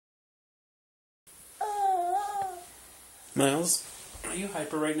Miles, are you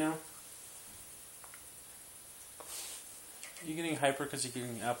hyper right now? Are you getting hyper because you're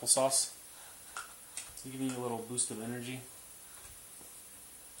getting applesauce? Is it giving you a little boost of energy?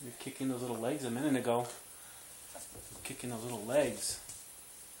 You're kicking those little legs a minute ago. You're kicking those little legs.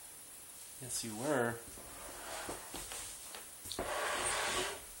 Yes, you were.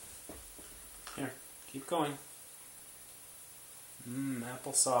 Here, keep going.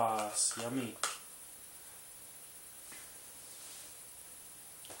 Applesauce. Yummy.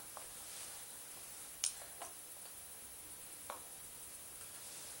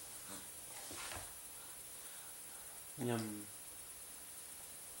 Yum.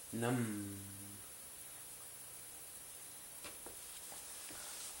 Num.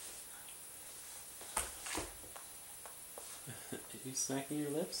 Are you smacking your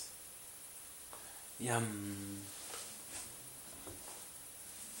lips? Yum.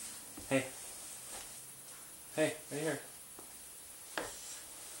 Hey. Hey, right here.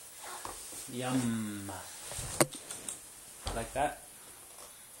 Yum. Like that?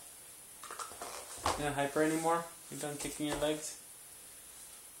 You're not hyper anymore? You're done kicking your legs?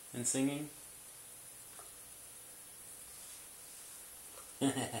 And singing?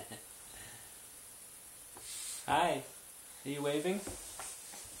 Hi. Are you waving?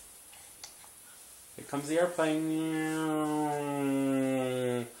 Here comes the airplane.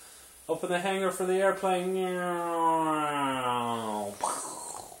 Open the hangar for the airplane.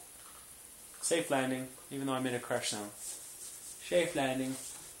 Safe landing, even though I made a crash sound. Safe landing.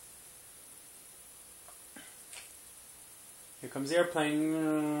 Here comes the airplane.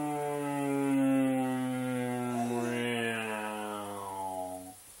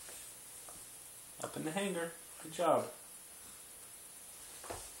 Up in the hangar. Good job.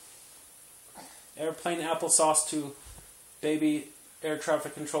 Airplane applesauce to baby air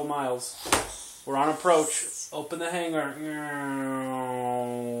traffic control Miles. We're on approach. Open the hangar.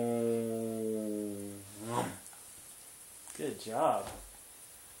 Good job.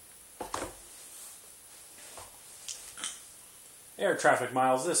 Air traffic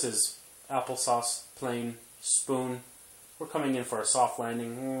Miles, this is applesauce, plane, spoon. We're coming in for a soft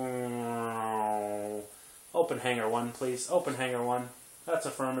landing. Open hangar 1, please. Open hangar 1. That's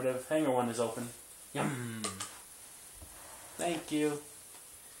affirmative. Hangar 1 is open. Yum. Thank you.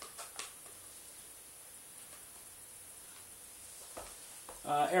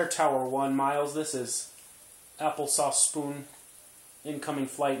 Air Tower 1, Miles, this is applesauce spoon. Incoming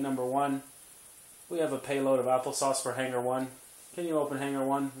flight number 1. We have a payload of applesauce for hangar 1. Can you open hangar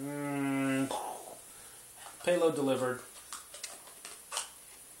 1? Payload delivered.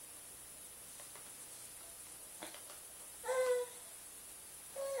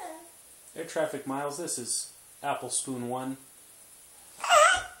 Air traffic Miles, this is Apple Spoon 1.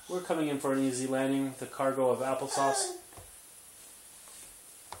 We're coming in for an easy landing with a cargo of applesauce.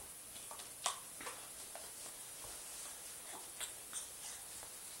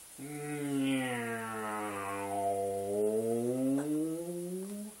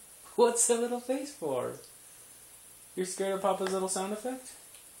 What's the little face for? You're scared of Papa's little sound effect?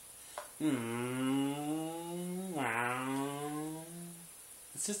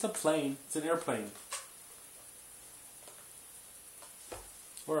 It's just a plane. It's an airplane.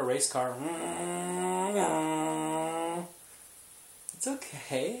 Or a race car. It's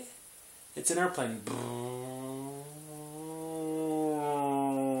okay. It's an airplane.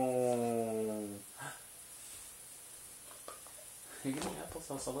 You're getting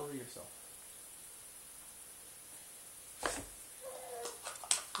applesauce all over yourself.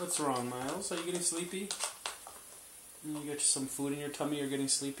 What's wrong, Miles? Are you getting sleepy? You got some food in your tummy, you're getting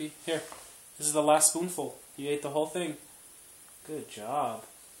sleepy? Here, this is the last spoonful. You ate the whole thing. Good job.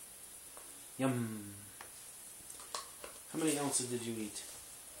 Yum. How many ounces did you eat?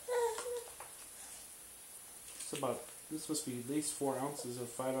 It's about, this must be at least 4 ounces or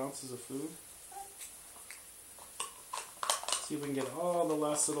 5 ounces of food. See if we can get all the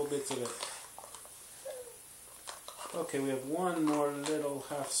last little bits of it. Okay, we have one more little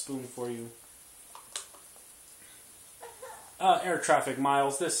half spoon for you. Air traffic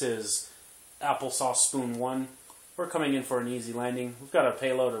Miles, this is applesauce spoon 1. We're coming in for an easy landing. We've got a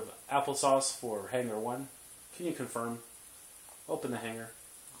payload of applesauce for hangar 1. Can you confirm? Open the hangar.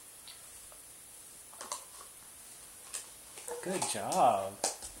 Good job.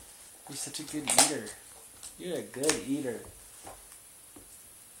 You're such a good eater. You're a good eater.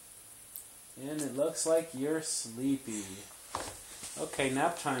 And it looks like you're sleepy. Okay,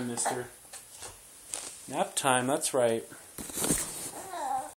 nap time, mister. Nap time, that's right.